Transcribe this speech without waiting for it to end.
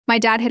My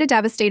dad hid a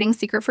devastating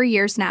secret for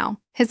years now.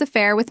 His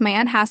affair with my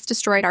aunt has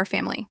destroyed our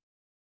family.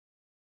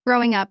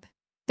 Growing up,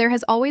 there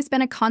has always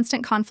been a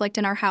constant conflict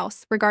in our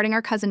house regarding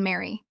our cousin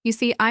Mary. You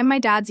see, I'm my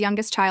dad's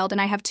youngest child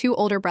and I have two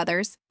older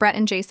brothers, Brett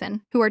and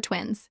Jason, who are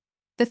twins.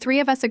 The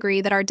three of us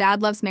agree that our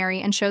dad loves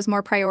Mary and shows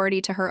more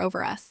priority to her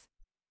over us.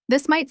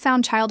 This might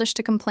sound childish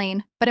to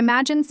complain, but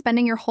imagine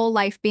spending your whole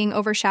life being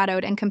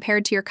overshadowed and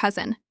compared to your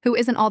cousin, who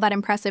isn't all that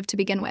impressive to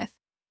begin with.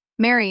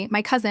 Mary,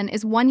 my cousin,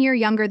 is 1 year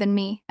younger than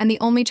me and the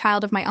only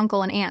child of my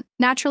uncle and aunt.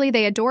 Naturally,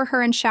 they adore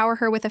her and shower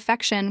her with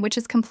affection, which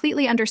is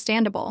completely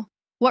understandable.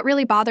 What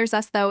really bothers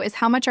us, though, is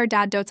how much our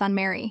dad dotes on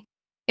Mary.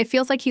 It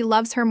feels like he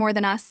loves her more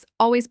than us,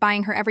 always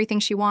buying her everything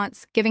she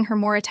wants, giving her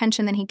more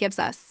attention than he gives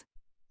us.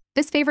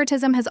 This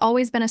favoritism has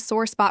always been a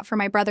sore spot for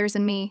my brothers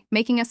and me,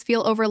 making us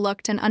feel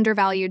overlooked and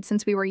undervalued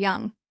since we were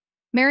young.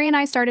 Mary and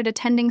I started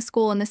attending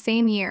school in the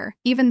same year,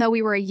 even though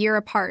we were a year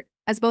apart,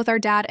 as both our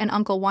dad and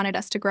uncle wanted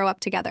us to grow up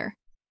together.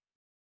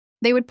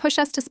 They would push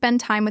us to spend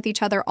time with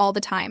each other all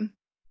the time.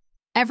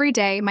 Every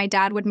day, my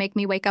dad would make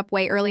me wake up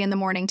way early in the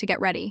morning to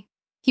get ready.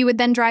 He would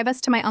then drive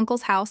us to my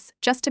uncle's house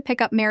just to pick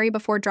up Mary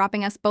before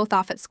dropping us both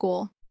off at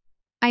school.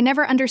 I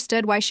never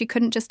understood why she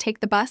couldn't just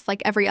take the bus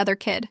like every other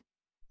kid.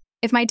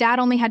 If my dad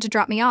only had to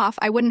drop me off,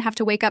 I wouldn't have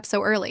to wake up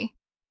so early.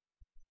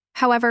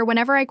 However,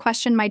 whenever I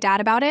questioned my dad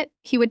about it,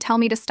 he would tell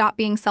me to stop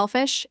being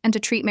selfish and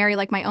to treat Mary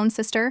like my own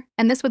sister,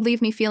 and this would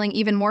leave me feeling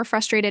even more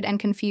frustrated and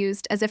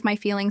confused, as if my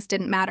feelings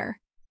didn't matter.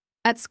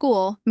 At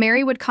school,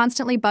 Mary would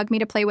constantly bug me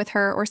to play with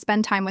her or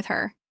spend time with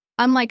her.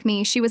 Unlike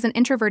me, she was an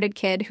introverted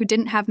kid who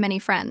didn't have many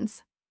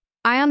friends.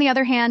 I, on the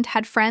other hand,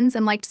 had friends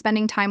and liked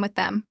spending time with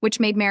them, which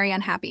made Mary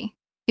unhappy.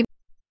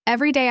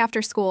 Every day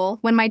after school,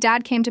 when my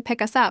dad came to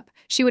pick us up,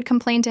 she would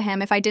complain to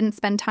him if I didn't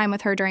spend time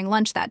with her during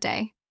lunch that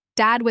day.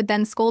 Dad would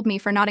then scold me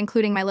for not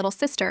including my little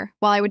sister,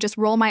 while I would just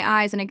roll my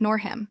eyes and ignore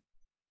him.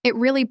 It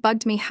really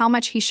bugged me how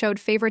much he showed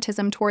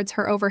favoritism towards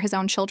her over his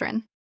own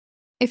children.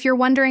 If you're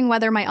wondering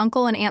whether my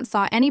uncle and aunt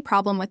saw any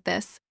problem with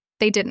this,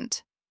 they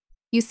didn't.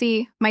 You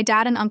see, my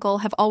dad and uncle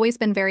have always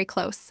been very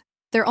close.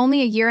 They're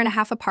only a year and a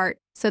half apart,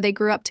 so they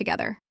grew up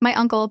together. My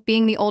uncle,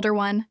 being the older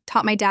one,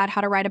 taught my dad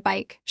how to ride a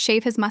bike,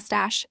 shave his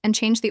mustache, and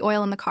change the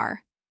oil in the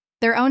car.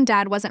 Their own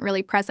dad wasn't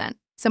really present,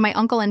 so my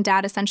uncle and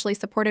dad essentially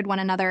supported one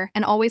another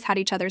and always had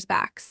each other's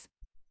backs.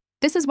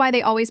 This is why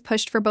they always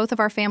pushed for both of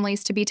our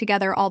families to be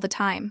together all the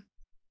time.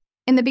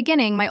 In the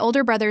beginning, my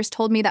older brothers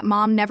told me that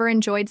Mom never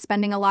enjoyed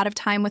spending a lot of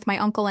time with my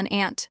uncle and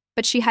aunt,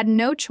 but she had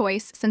no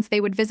choice since they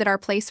would visit our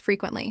place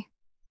frequently.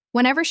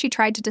 Whenever she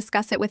tried to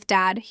discuss it with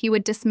Dad, he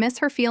would dismiss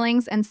her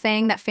feelings and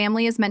saying that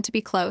family is meant to be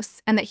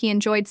close and that he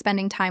enjoyed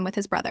spending time with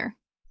his brother.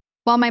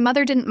 While my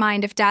mother didn't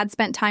mind if Dad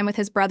spent time with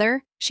his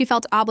brother, she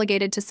felt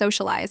obligated to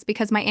socialize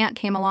because my aunt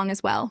came along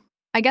as well.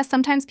 I guess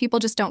sometimes people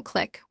just don't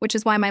click, which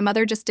is why my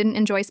mother just didn't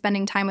enjoy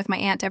spending time with my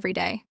aunt every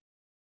day.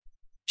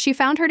 She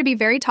found her to be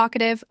very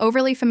talkative,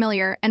 overly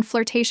familiar, and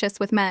flirtatious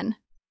with men.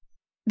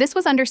 This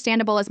was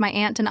understandable as my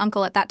aunt and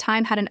uncle at that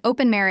time had an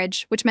open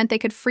marriage, which meant they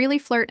could freely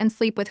flirt and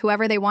sleep with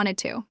whoever they wanted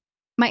to.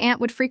 My aunt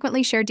would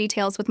frequently share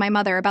details with my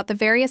mother about the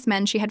various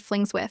men she had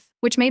flings with,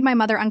 which made my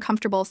mother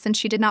uncomfortable since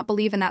she did not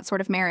believe in that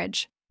sort of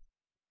marriage.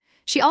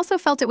 She also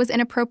felt it was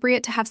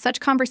inappropriate to have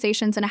such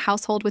conversations in a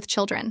household with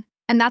children,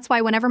 and that's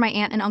why whenever my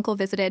aunt and uncle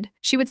visited,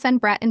 she would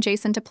send Brett and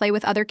Jason to play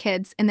with other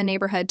kids in the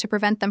neighborhood to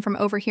prevent them from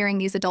overhearing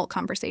these adult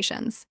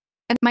conversations.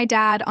 And my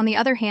dad, on the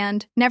other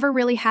hand, never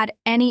really had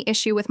any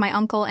issue with my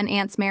uncle and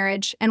aunt's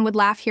marriage and would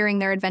laugh hearing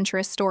their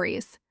adventurous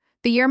stories.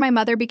 The year my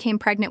mother became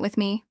pregnant with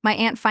me, my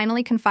aunt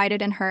finally confided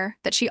in her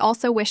that she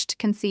also wished to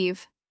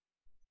conceive.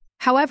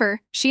 However,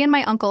 she and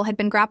my uncle had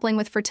been grappling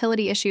with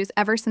fertility issues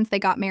ever since they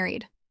got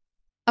married.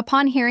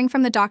 Upon hearing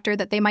from the doctor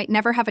that they might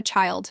never have a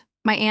child,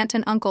 my aunt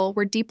and uncle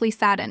were deeply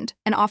saddened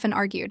and often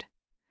argued.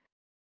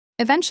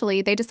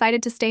 Eventually, they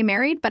decided to stay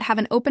married but have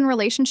an open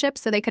relationship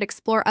so they could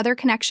explore other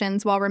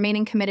connections while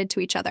remaining committed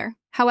to each other.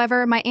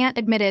 However, my aunt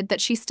admitted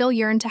that she still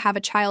yearned to have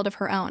a child of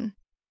her own.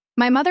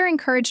 My mother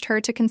encouraged her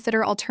to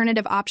consider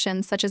alternative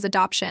options such as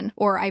adoption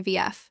or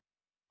IVF.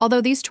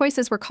 Although these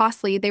choices were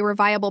costly, they were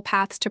viable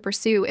paths to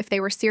pursue if they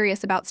were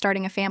serious about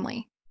starting a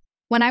family.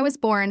 When I was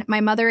born, my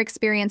mother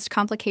experienced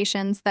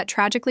complications that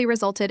tragically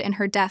resulted in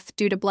her death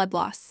due to blood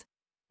loss.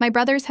 My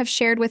brothers have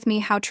shared with me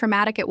how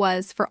traumatic it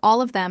was for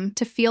all of them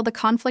to feel the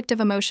conflict of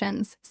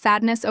emotions,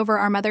 sadness over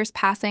our mother's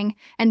passing,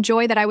 and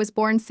joy that I was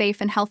born safe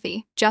and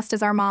healthy, just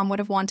as our mom would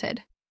have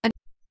wanted.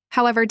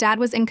 However, Dad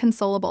was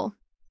inconsolable.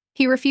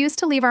 He refused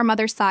to leave our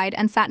mother's side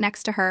and sat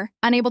next to her,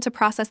 unable to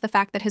process the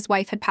fact that his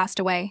wife had passed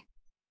away.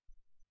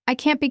 I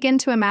can't begin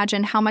to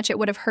imagine how much it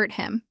would have hurt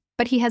him,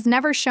 but he has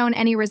never shown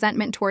any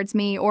resentment towards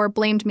me or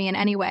blamed me in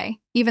any way,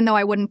 even though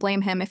I wouldn't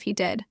blame him if he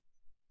did.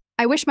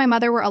 I wish my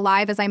mother were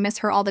alive as I miss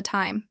her all the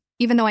time,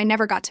 even though I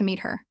never got to meet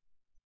her.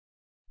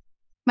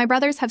 My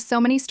brothers have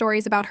so many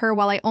stories about her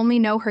while I only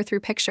know her through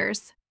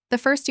pictures. The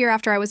first year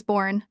after I was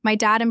born, my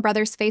dad and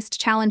brothers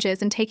faced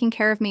challenges in taking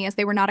care of me as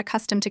they were not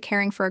accustomed to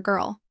caring for a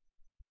girl.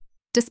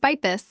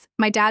 Despite this,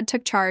 my dad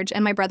took charge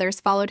and my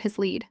brothers followed his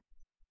lead.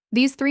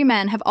 These three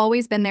men have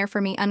always been there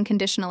for me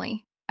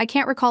unconditionally. I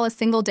can't recall a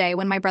single day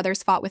when my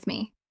brothers fought with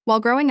me.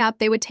 While growing up,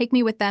 they would take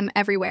me with them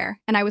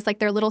everywhere, and I was like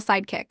their little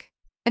sidekick.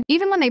 And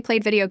even when they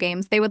played video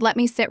games, they would let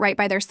me sit right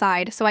by their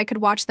side so I could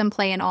watch them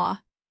play in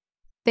awe.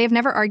 They have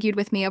never argued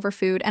with me over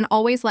food and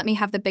always let me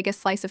have the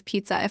biggest slice of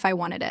pizza if I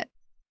wanted it.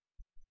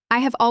 I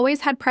have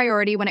always had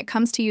priority when it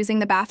comes to using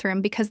the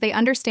bathroom because they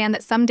understand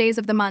that some days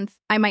of the month,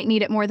 I might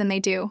need it more than they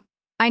do.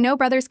 I know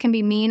brothers can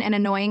be mean and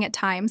annoying at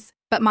times,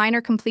 but mine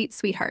are complete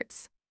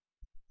sweethearts.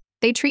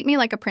 They treat me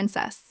like a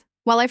princess.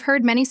 While I've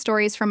heard many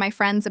stories from my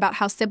friends about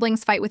how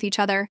siblings fight with each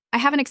other, I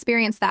haven't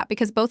experienced that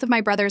because both of my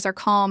brothers are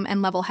calm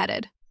and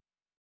level-headed.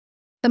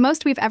 The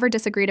most we've ever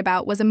disagreed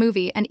about was a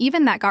movie, and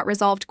even that got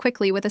resolved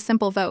quickly with a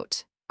simple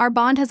vote. Our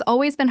bond has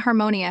always been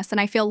harmonious,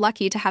 and I feel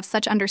lucky to have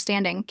such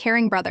understanding,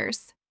 caring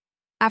brothers.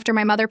 After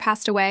my mother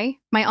passed away,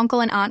 my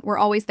uncle and aunt were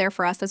always there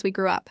for us as we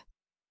grew up.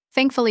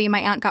 Thankfully, my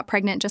aunt got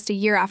pregnant just a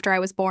year after I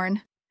was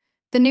born.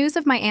 The news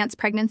of my aunt's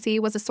pregnancy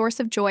was a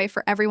source of joy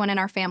for everyone in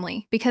our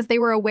family because they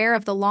were aware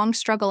of the long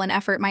struggle and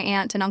effort my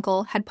aunt and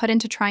uncle had put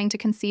into trying to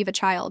conceive a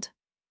child.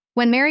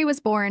 When Mary was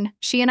born,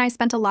 she and I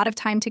spent a lot of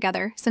time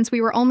together since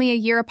we were only a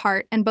year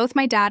apart, and both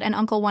my dad and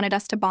uncle wanted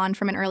us to bond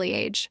from an early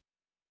age.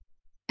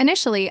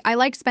 Initially, I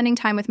liked spending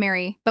time with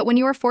Mary, but when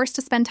you are forced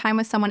to spend time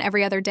with someone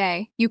every other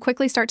day, you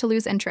quickly start to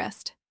lose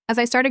interest. As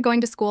I started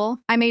going to school,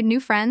 I made new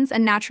friends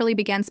and naturally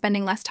began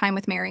spending less time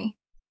with Mary.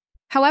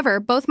 However,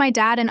 both my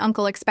dad and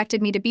uncle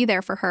expected me to be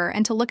there for her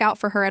and to look out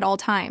for her at all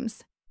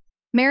times.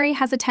 Mary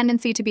has a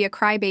tendency to be a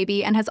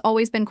crybaby and has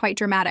always been quite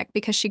dramatic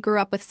because she grew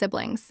up with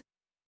siblings.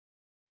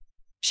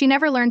 She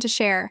never learned to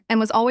share and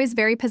was always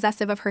very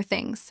possessive of her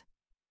things.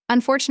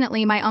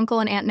 Unfortunately, my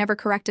uncle and aunt never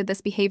corrected this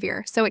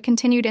behavior, so it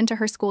continued into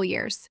her school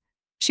years.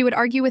 She would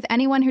argue with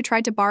anyone who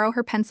tried to borrow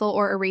her pencil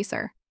or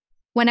eraser.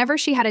 Whenever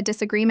she had a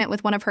disagreement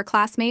with one of her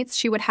classmates,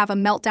 she would have a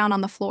meltdown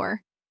on the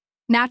floor.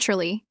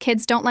 Naturally,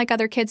 kids don't like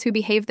other kids who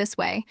behave this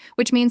way,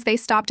 which means they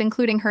stopped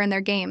including her in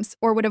their games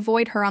or would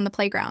avoid her on the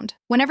playground.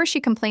 Whenever she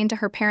complained to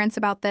her parents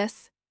about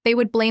this, they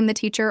would blame the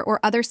teacher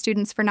or other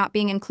students for not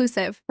being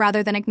inclusive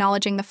rather than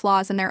acknowledging the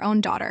flaws in their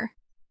own daughter.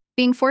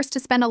 Being forced to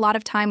spend a lot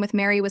of time with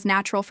Mary was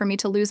natural for me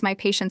to lose my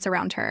patience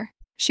around her.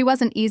 She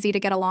wasn't easy to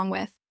get along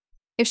with.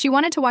 If she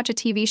wanted to watch a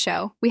TV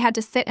show, we had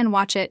to sit and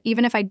watch it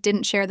even if I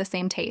didn't share the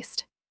same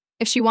taste.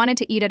 If she wanted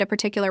to eat at a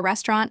particular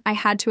restaurant, I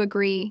had to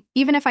agree,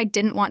 even if I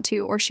didn't want to,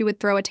 or she would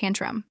throw a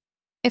tantrum.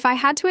 If I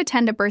had to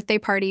attend a birthday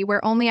party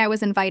where only I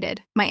was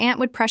invited, my aunt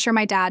would pressure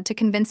my dad to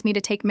convince me to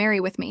take Mary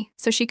with me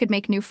so she could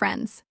make new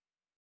friends.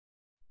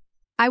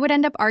 I would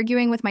end up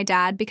arguing with my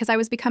dad because I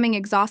was becoming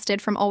exhausted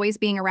from always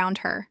being around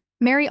her.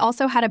 Mary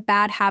also had a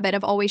bad habit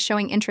of always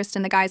showing interest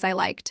in the guys I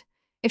liked.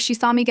 If she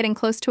saw me getting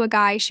close to a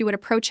guy, she would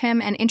approach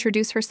him and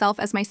introduce herself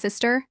as my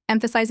sister,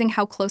 emphasizing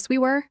how close we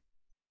were.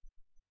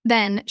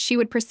 Then, she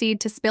would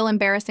proceed to spill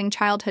embarrassing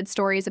childhood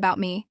stories about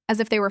me, as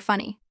if they were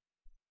funny.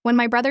 When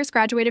my brothers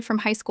graduated from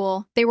high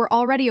school, they were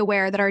already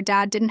aware that our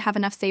dad didn't have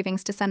enough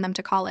savings to send them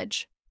to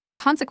college.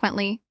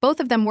 Consequently, both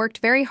of them worked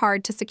very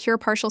hard to secure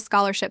partial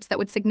scholarships that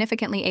would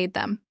significantly aid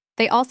them.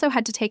 They also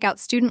had to take out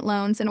student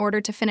loans in order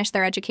to finish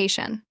their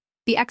education.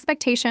 The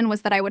expectation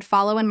was that I would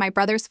follow in my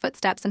brother's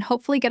footsteps and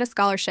hopefully get a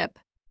scholarship.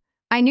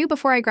 I knew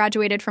before I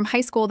graduated from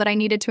high school that I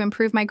needed to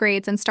improve my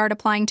grades and start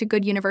applying to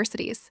good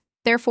universities.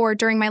 Therefore,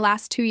 during my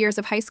last 2 years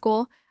of high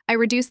school, I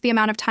reduced the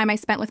amount of time I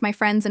spent with my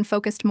friends and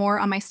focused more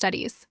on my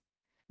studies.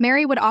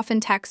 Mary would often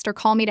text or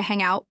call me to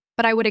hang out,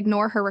 but I would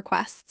ignore her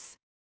requests.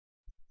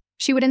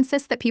 She would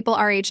insist that people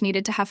our age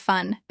needed to have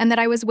fun and that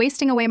I was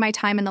wasting away my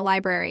time in the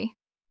library.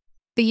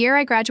 The year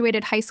I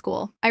graduated high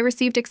school, I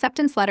received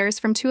acceptance letters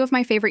from 2 of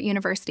my favorite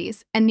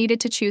universities and needed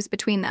to choose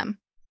between them.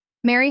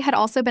 Mary had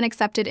also been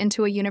accepted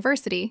into a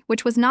university,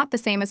 which was not the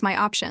same as my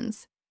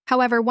options.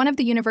 However, one of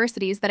the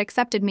universities that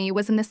accepted me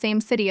was in the same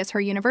city as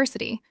her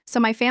university, so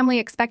my family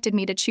expected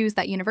me to choose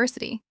that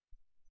university.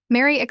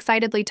 Mary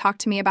excitedly talked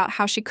to me about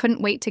how she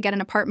couldn't wait to get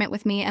an apartment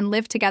with me and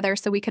live together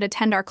so we could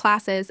attend our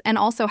classes and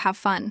also have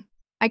fun.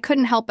 I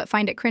couldn't help but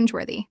find it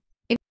cringeworthy.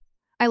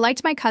 I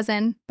liked my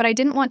cousin, but I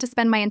didn't want to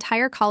spend my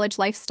entire college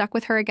life stuck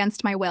with her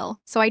against my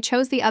will, so I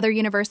chose the other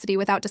university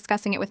without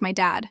discussing it with my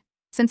dad.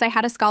 Since I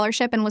had a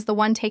scholarship and was the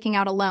one taking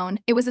out a loan,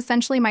 it was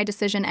essentially my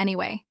decision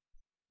anyway.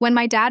 When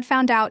my dad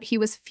found out, he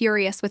was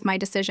furious with my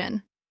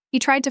decision. He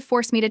tried to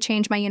force me to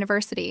change my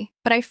university,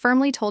 but I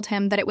firmly told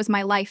him that it was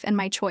my life and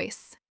my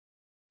choice.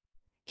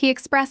 He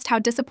expressed how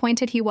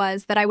disappointed he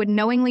was that I would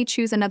knowingly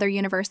choose another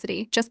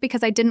university just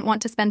because I didn't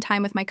want to spend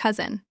time with my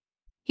cousin.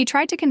 He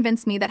tried to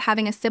convince me that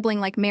having a sibling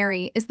like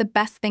Mary is the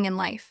best thing in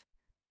life.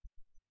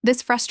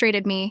 This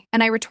frustrated me,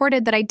 and I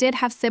retorted that I did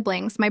have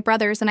siblings, my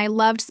brothers, and I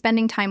loved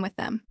spending time with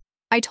them.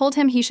 I told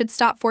him he should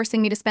stop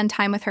forcing me to spend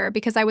time with her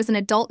because I was an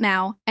adult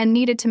now and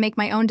needed to make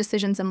my own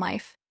decisions in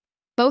life.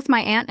 Both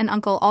my aunt and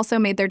uncle also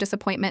made their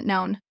disappointment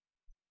known.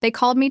 They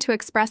called me to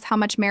express how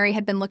much Mary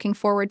had been looking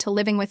forward to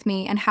living with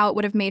me and how it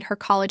would have made her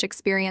college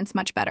experience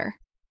much better.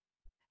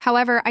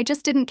 However, I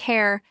just didn't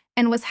care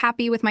and was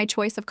happy with my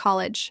choice of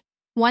college.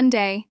 One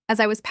day, as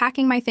I was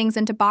packing my things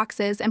into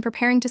boxes and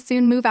preparing to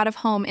soon move out of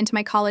home into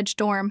my college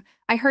dorm,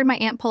 I heard my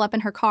aunt pull up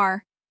in her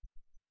car.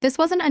 This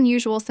wasn't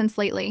unusual since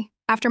lately,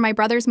 after my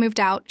brothers moved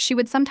out, she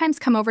would sometimes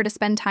come over to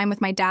spend time with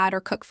my dad or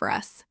cook for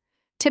us.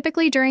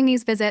 Typically during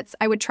these visits,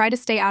 I would try to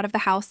stay out of the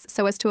house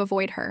so as to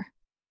avoid her.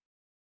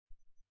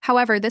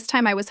 However, this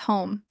time I was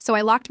home, so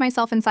I locked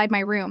myself inside my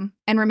room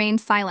and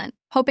remained silent,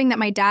 hoping that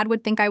my dad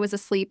would think I was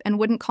asleep and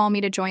wouldn't call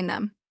me to join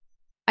them.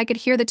 I could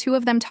hear the two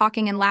of them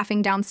talking and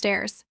laughing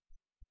downstairs.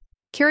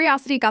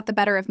 Curiosity got the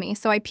better of me,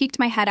 so I peeked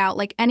my head out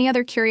like any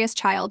other curious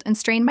child and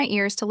strained my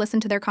ears to listen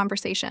to their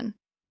conversation.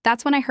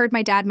 That's when I heard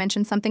my dad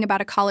mention something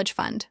about a college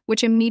fund,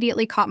 which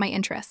immediately caught my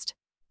interest.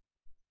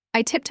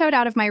 I tiptoed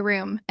out of my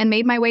room and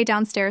made my way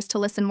downstairs to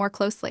listen more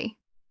closely.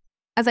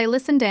 As I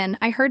listened in,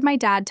 I heard my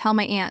dad tell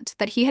my aunt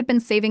that he had been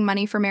saving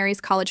money for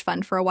Mary's college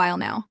fund for a while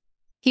now.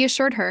 He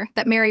assured her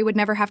that Mary would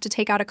never have to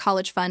take out a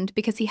college fund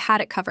because he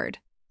had it covered.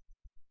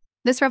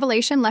 This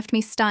revelation left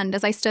me stunned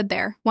as I stood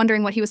there,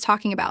 wondering what he was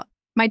talking about.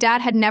 My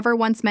dad had never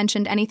once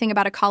mentioned anything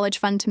about a college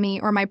fund to me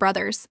or my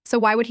brothers, so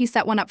why would he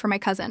set one up for my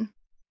cousin?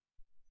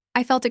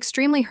 I felt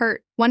extremely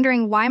hurt,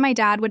 wondering why my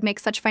dad would make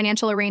such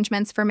financial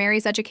arrangements for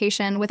Mary's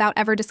education without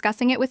ever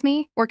discussing it with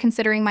me or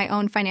considering my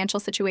own financial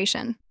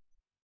situation.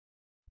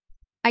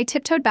 I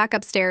tiptoed back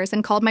upstairs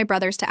and called my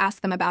brothers to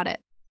ask them about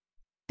it.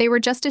 They were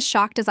just as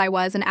shocked as I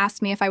was and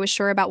asked me if I was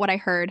sure about what I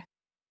heard.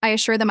 I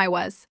assured them I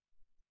was.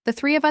 The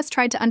three of us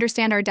tried to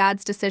understand our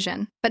dad's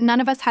decision, but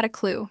none of us had a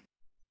clue.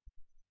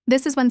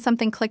 This is when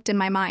something clicked in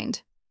my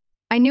mind.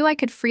 I knew I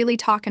could freely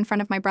talk in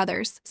front of my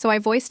brothers, so I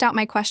voiced out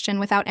my question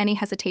without any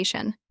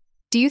hesitation.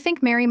 Do you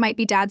think Mary might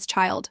be Dad's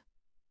child?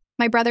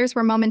 My brothers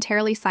were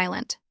momentarily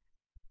silent.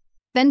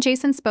 Then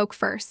Jason spoke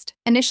first,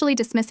 initially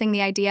dismissing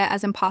the idea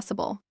as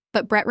impossible,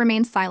 but Brett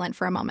remained silent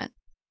for a moment.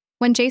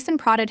 When Jason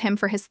prodded him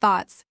for his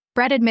thoughts,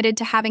 Brett admitted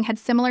to having had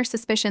similar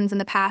suspicions in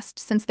the past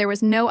since there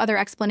was no other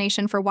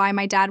explanation for why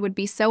my dad would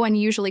be so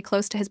unusually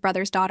close to his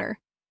brother's daughter.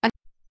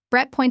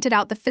 Brett pointed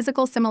out the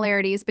physical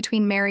similarities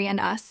between Mary and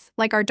us,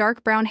 like our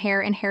dark brown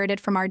hair inherited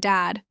from our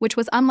dad, which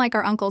was unlike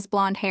our uncle's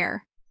blonde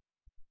hair.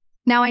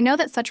 Now, I know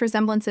that such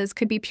resemblances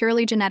could be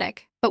purely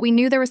genetic, but we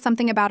knew there was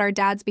something about our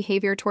dad's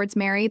behavior towards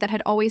Mary that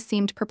had always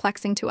seemed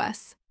perplexing to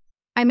us.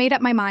 I made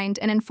up my mind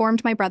and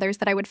informed my brothers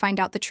that I would find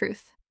out the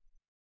truth.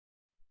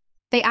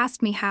 They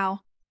asked me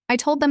how. I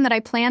told them that I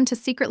planned to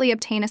secretly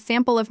obtain a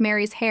sample of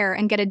Mary's hair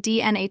and get a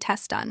DNA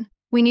test done.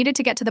 We needed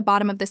to get to the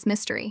bottom of this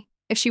mystery.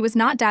 If she was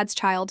not Dad's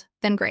child,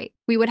 then great.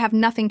 We would have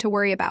nothing to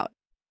worry about.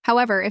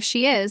 However, if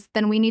she is,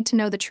 then we need to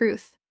know the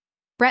truth.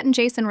 Brett and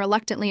Jason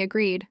reluctantly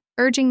agreed,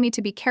 urging me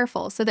to be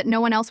careful so that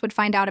no one else would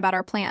find out about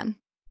our plan.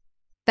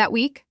 That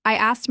week, I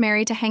asked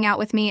Mary to hang out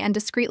with me and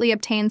discreetly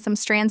obtain some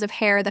strands of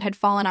hair that had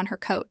fallen on her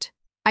coat.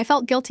 I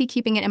felt guilty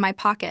keeping it in my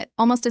pocket,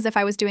 almost as if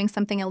I was doing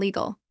something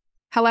illegal.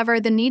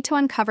 However, the need to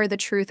uncover the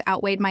truth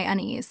outweighed my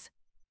unease.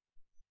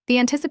 The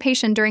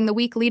anticipation during the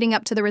week leading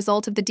up to the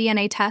result of the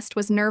DNA test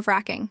was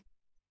nerve-wracking.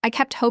 I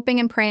kept hoping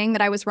and praying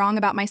that I was wrong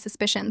about my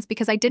suspicions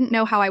because I didn't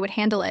know how I would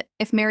handle it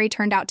if Mary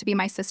turned out to be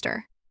my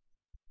sister.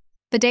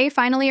 The day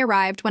finally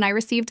arrived when I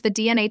received the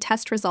DNA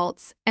test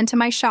results, and to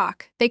my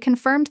shock, they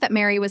confirmed that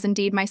Mary was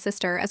indeed my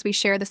sister as we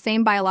share the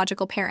same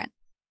biological parent.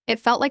 It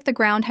felt like the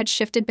ground had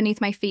shifted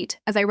beneath my feet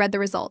as I read the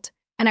result,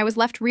 and I was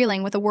left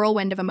reeling with a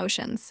whirlwind of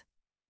emotions.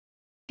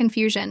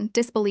 Confusion,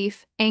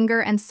 disbelief,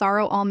 anger, and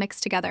sorrow all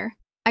mixed together.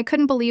 I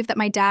couldn't believe that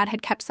my dad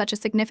had kept such a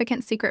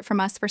significant secret from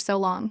us for so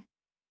long.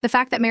 The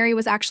fact that Mary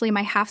was actually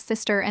my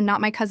half-sister and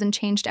not my cousin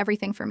changed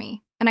everything for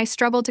me, and I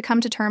struggled to come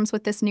to terms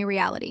with this new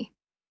reality.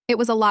 It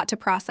was a lot to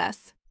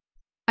process.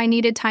 I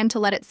needed time to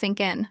let it sink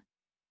in.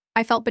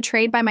 I felt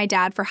betrayed by my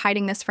dad for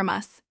hiding this from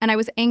us, and I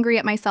was angry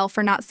at myself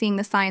for not seeing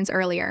the signs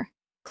earlier.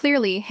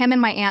 Clearly, him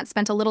and my aunt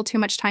spent a little too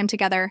much time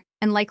together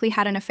and likely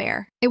had an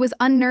affair. It was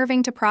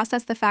unnerving to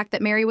process the fact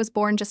that Mary was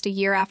born just a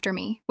year after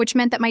me, which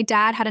meant that my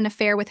dad had an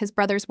affair with his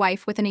brother's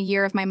wife within a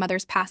year of my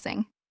mother's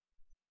passing.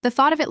 The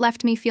thought of it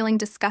left me feeling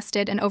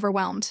disgusted and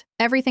overwhelmed.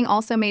 Everything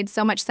also made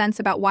so much sense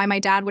about why my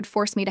dad would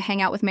force me to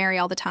hang out with Mary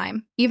all the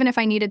time, even if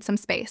I needed some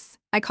space.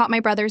 I caught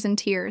my brothers in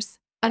tears.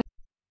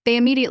 They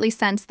immediately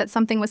sensed that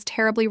something was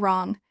terribly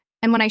wrong,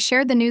 and when I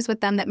shared the news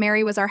with them that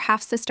Mary was our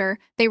half-sister,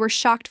 they were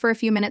shocked for a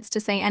few minutes to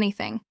say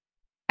anything.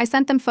 I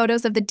sent them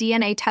photos of the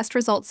DNA test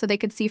results so they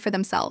could see for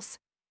themselves.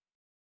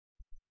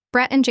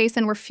 Brett and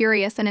Jason were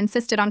furious and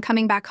insisted on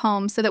coming back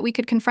home so that we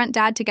could confront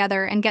Dad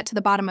together and get to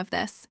the bottom of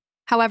this.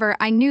 However,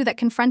 I knew that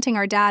confronting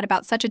our dad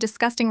about such a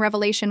disgusting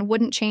revelation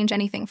wouldn't change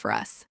anything for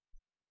us.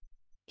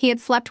 He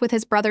had slept with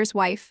his brother's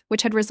wife,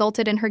 which had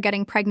resulted in her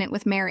getting pregnant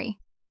with Mary.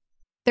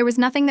 There was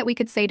nothing that we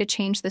could say to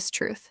change this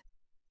truth.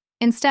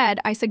 Instead,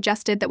 I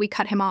suggested that we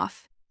cut him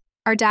off.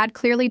 Our dad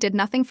clearly did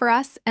nothing for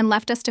us and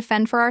left us to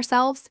fend for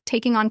ourselves,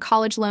 taking on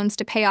college loans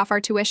to pay off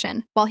our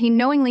tuition, while he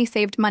knowingly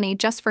saved money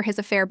just for his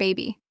affair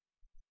baby.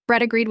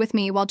 Brett agreed with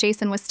me while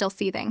Jason was still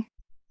seething.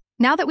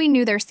 Now that we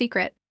knew their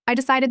secret, I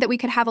decided that we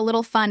could have a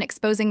little fun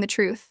exposing the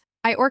truth.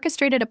 I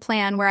orchestrated a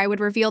plan where I would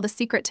reveal the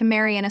secret to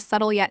Mary in a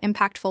subtle yet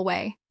impactful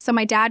way, so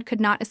my dad could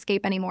not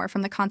escape anymore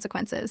from the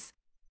consequences.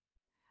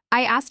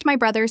 I asked my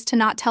brothers to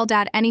not tell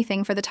Dad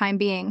anything for the time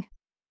being.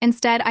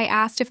 Instead, I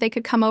asked if they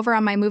could come over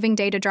on my moving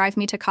day to drive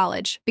me to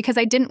college because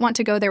I didn't want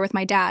to go there with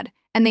my dad,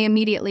 and they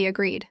immediately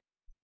agreed.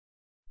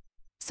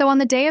 So on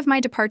the day of my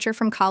departure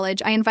from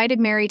college, I invited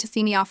Mary to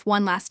see me off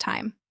one last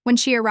time. When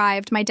she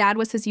arrived, my dad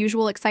was his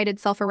usual excited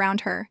self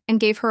around her and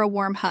gave her a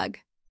warm hug.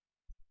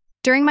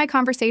 During my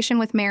conversation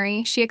with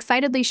Mary, she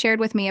excitedly shared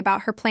with me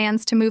about her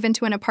plans to move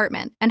into an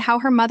apartment and how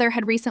her mother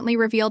had recently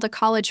revealed a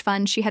college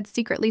fund she had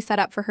secretly set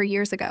up for her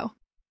years ago.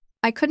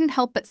 I couldn't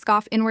help but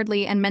scoff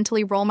inwardly and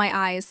mentally roll my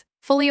eyes,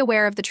 fully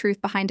aware of the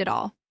truth behind it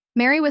all.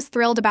 Mary was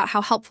thrilled about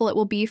how helpful it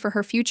will be for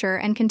her future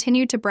and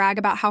continued to brag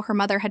about how her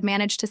mother had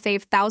managed to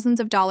save thousands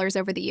of dollars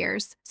over the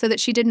years so that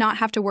she did not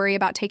have to worry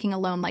about taking a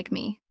loan like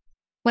me.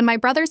 When my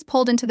brothers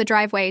pulled into the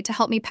driveway to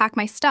help me pack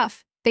my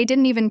stuff, they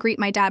didn't even greet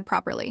my dad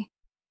properly.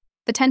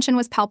 The tension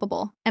was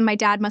palpable, and my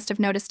dad must have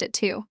noticed it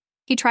too.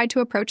 He tried to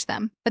approach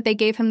them, but they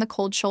gave him the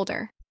cold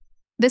shoulder.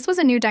 This was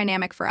a new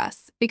dynamic for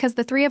us, because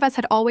the three of us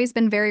had always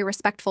been very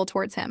respectful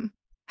towards him.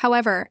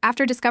 However,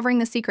 after discovering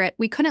the secret,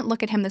 we couldn't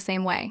look at him the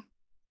same way.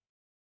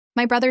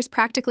 My brothers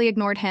practically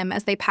ignored him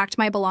as they packed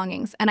my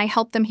belongings, and I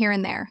helped them here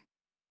and there.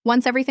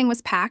 Once everything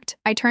was packed,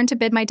 I turned to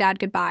bid my dad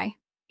goodbye.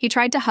 He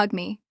tried to hug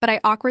me, but I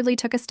awkwardly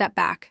took a step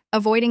back,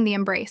 avoiding the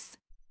embrace.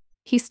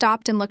 He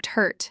stopped and looked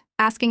hurt,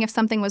 asking if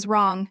something was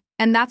wrong,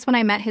 and that's when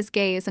I met his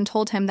gaze and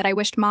told him that I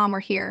wished Mom were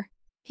here.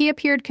 He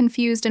appeared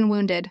confused and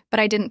wounded, but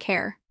I didn't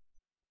care.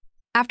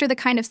 After the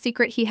kind of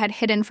secret he had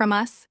hidden from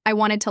us, I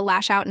wanted to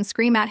lash out and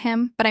scream at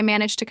him, but I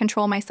managed to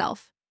control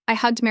myself. I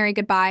hugged Mary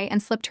goodbye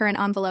and slipped her an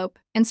envelope,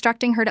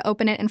 instructing her to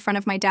open it in front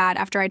of my dad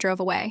after I drove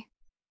away.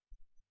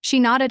 She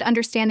nodded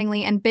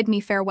understandingly and bid me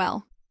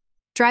farewell.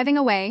 Driving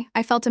away,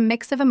 I felt a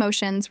mix of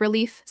emotions,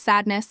 relief,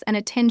 sadness, and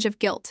a tinge of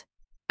guilt.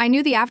 I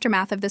knew the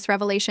aftermath of this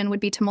revelation would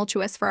be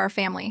tumultuous for our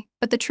family,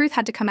 but the truth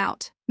had to come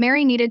out.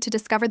 Mary needed to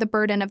discover the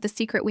burden of the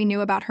secret we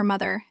knew about her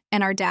mother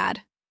and our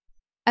dad.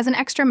 As an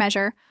extra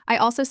measure, I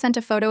also sent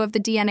a photo of the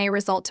DNA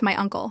result to my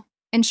uncle,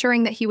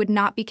 ensuring that he would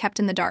not be kept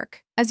in the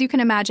dark. As you can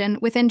imagine,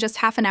 within just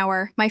half an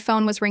hour, my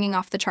phone was ringing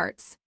off the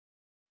charts.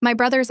 My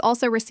brothers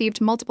also received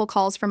multiple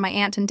calls from my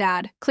aunt and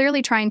dad,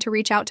 clearly trying to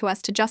reach out to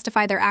us to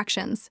justify their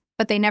actions,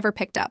 but they never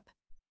picked up.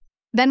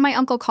 Then my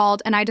uncle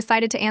called and I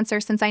decided to answer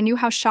since I knew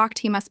how shocked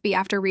he must be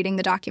after reading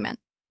the document.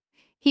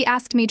 He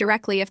asked me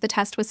directly if the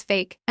test was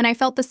fake, and I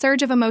felt the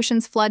surge of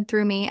emotions flood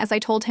through me as I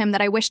told him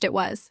that I wished it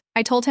was.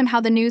 I told him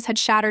how the news had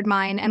shattered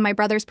mine and my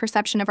brother's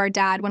perception of our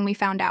dad when we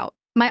found out.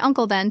 My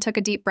uncle then took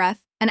a deep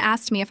breath and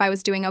asked me if I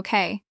was doing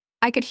okay.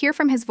 I could hear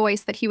from his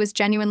voice that he was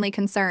genuinely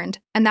concerned,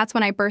 and that's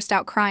when I burst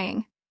out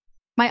crying.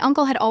 My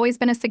uncle had always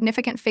been a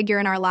significant figure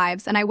in our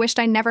lives, and I wished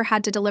I never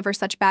had to deliver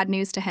such bad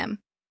news to him.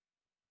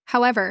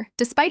 However,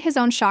 despite his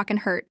own shock and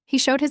hurt, he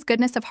showed his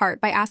goodness of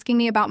heart by asking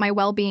me about my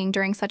well-being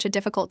during such a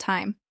difficult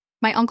time.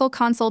 My uncle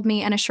consoled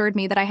me and assured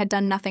me that I had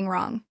done nothing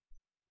wrong.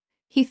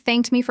 He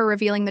thanked me for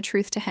revealing the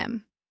truth to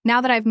him.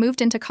 Now that I've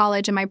moved into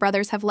college and my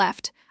brothers have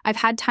left, I've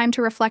had time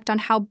to reflect on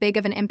how big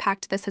of an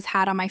impact this has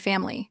had on my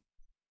family.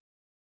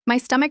 My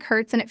stomach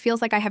hurts and it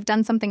feels like I have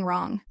done something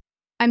wrong.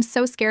 I'm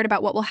so scared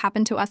about what will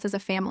happen to us as a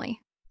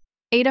family.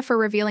 Ada for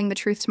revealing the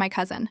truth to my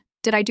cousin.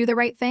 Did I do the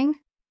right thing?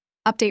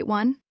 Update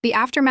 1. The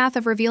aftermath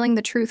of revealing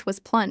the truth was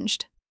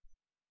plunged.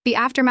 The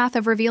aftermath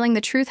of revealing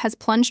the truth has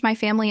plunged my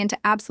family into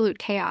absolute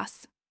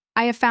chaos.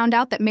 I have found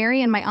out that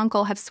Mary and my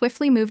uncle have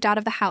swiftly moved out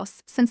of the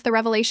house since the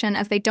revelation,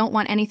 as they don't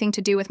want anything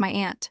to do with my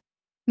aunt.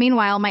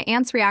 Meanwhile, my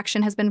aunt's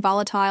reaction has been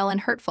volatile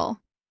and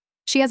hurtful.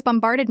 She has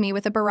bombarded me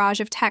with a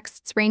barrage of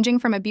texts ranging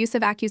from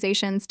abusive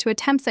accusations to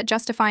attempts at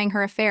justifying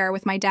her affair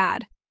with my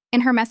dad.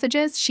 In her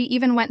messages, she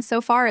even went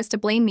so far as to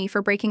blame me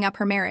for breaking up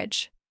her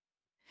marriage.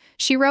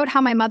 She wrote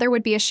how my mother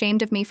would be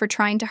ashamed of me for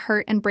trying to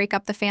hurt and break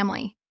up the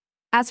family.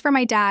 As for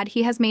my dad,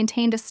 he has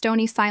maintained a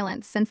stony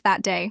silence since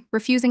that day,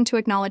 refusing to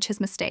acknowledge his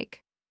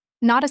mistake.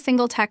 Not a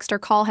single text or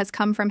call has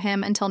come from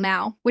him until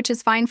now, which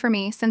is fine for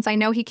me since I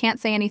know he can't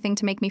say anything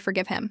to make me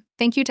forgive him.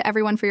 Thank you to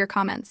everyone for your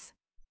comments.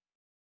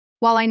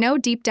 While I know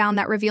deep down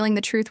that revealing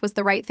the truth was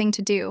the right thing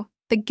to do,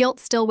 the guilt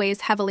still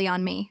weighs heavily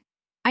on me.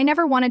 I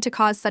never wanted to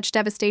cause such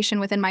devastation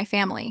within my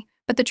family,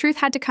 but the truth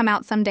had to come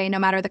out someday no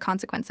matter the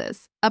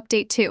consequences.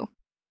 Update 2.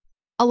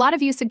 A lot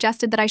of you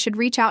suggested that I should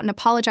reach out and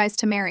apologize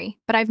to Mary,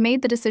 but I've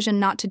made the decision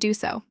not to do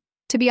so.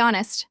 To be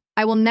honest,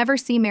 I will never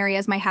see Mary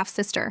as my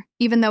half-sister,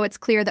 even though it's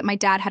clear that my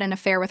dad had an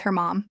affair with her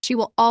mom. She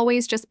will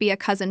always just be a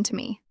cousin to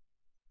me.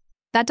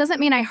 That doesn't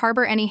mean I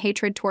harbor any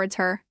hatred towards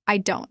her. I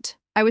don't.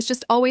 I was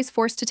just always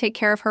forced to take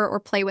care of her or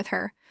play with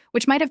her,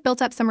 which might have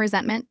built up some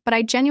resentment, but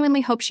I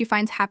genuinely hope she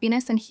finds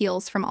happiness and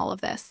heals from all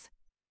of this.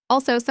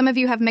 Also, some of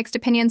you have mixed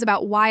opinions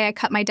about why I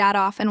cut my dad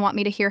off and want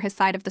me to hear his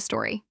side of the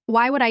story.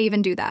 Why would I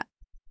even do that?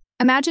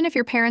 Imagine if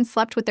your parents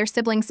slept with their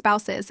sibling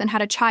spouses and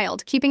had a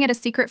child, keeping it a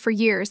secret for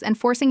years and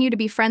forcing you to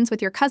be friends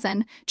with your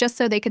cousin just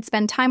so they could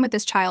spend time with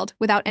this child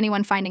without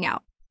anyone finding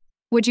out.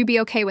 Would you be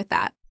okay with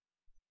that?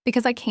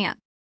 Because I can't.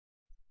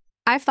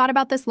 I've thought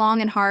about this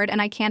long and hard,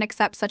 and I can't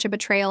accept such a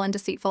betrayal and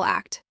deceitful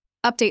act.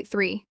 Update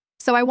 3.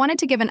 So I wanted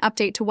to give an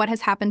update to what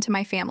has happened to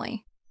my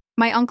family.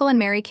 My uncle and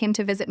Mary came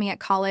to visit me at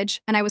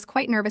college, and I was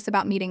quite nervous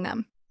about meeting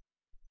them.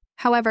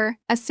 However,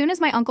 as soon as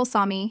my uncle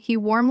saw me, he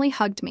warmly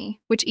hugged me,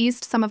 which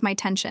eased some of my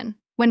tension.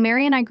 When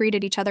Mary and I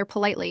greeted each other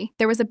politely,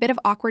 there was a bit of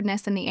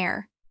awkwardness in the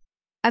air.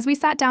 As we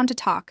sat down to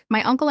talk,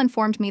 my uncle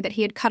informed me that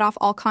he had cut off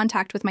all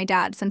contact with my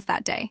dad since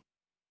that day.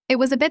 It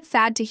was a bit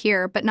sad to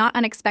hear, but not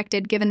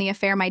unexpected given the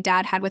affair my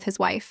dad had with his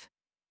wife.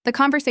 The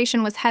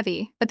conversation was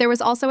heavy, but there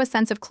was also a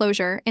sense of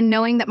closure in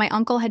knowing that my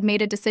uncle had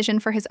made a decision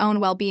for his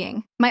own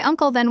well-being. My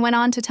uncle then went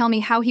on to tell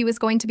me how he was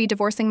going to be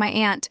divorcing my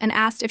aunt and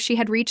asked if she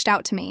had reached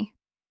out to me.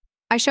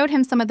 I showed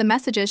him some of the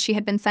messages she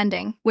had been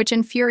sending, which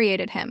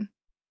infuriated him.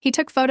 He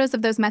took photos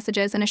of those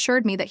messages and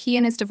assured me that he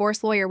and his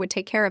divorce lawyer would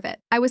take care of it.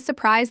 I was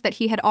surprised that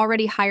he had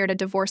already hired a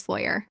divorce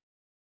lawyer.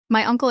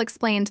 My uncle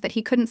explained that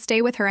he couldn't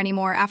stay with her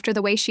anymore after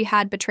the way she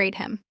had betrayed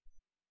him.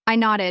 I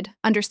nodded,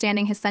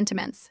 understanding his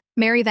sentiments.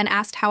 Mary then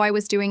asked how I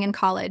was doing in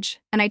college,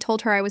 and I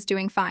told her I was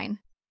doing fine.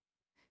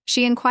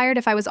 She inquired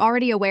if I was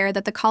already aware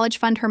that the college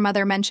fund her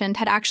mother mentioned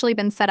had actually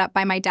been set up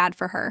by my dad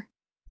for her.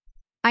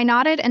 I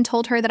nodded and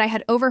told her that I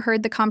had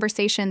overheard the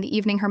conversation the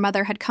evening her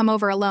mother had come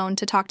over alone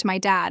to talk to my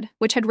dad,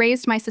 which had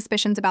raised my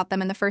suspicions about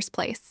them in the first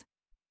place.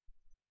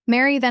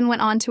 Mary then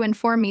went on to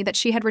inform me that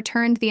she had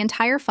returned the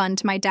entire fund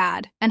to my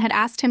dad and had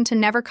asked him to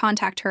never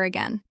contact her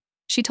again.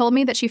 She told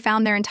me that she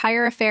found their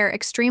entire affair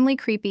extremely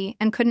creepy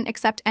and couldn't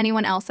accept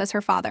anyone else as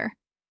her father.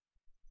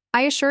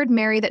 I assured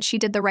Mary that she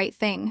did the right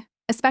thing,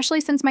 especially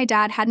since my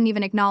dad hadn't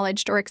even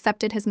acknowledged or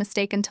accepted his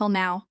mistake until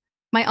now.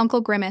 My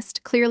uncle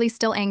grimaced, clearly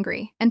still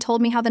angry, and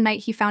told me how the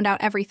night he found out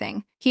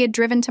everything, he had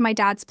driven to my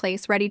dad's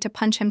place ready to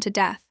punch him to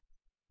death.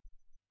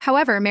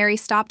 However, Mary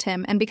stopped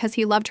him, and because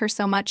he loved her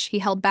so much, he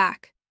held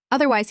back.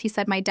 Otherwise, he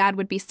said my dad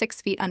would be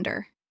 6 feet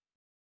under.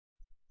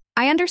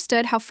 I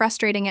understood how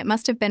frustrating it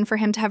must have been for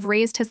him to have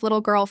raised his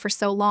little girl for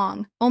so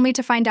long, only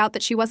to find out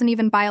that she wasn't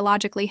even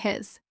biologically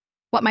his.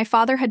 What my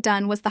father had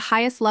done was the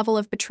highest level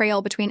of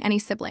betrayal between any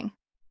sibling.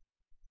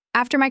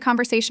 After my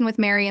conversation with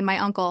Mary and my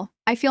uncle,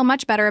 I feel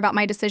much better about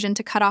my decision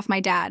to cut off my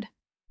dad.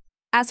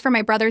 As for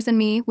my brothers and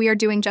me, we are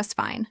doing just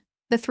fine.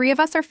 The three of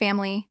us are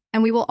family,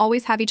 and we will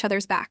always have each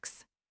other's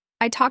backs.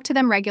 I talk to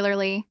them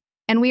regularly,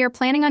 and we are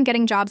planning on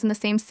getting jobs in the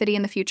same city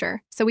in the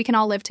future, so we can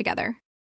all live together.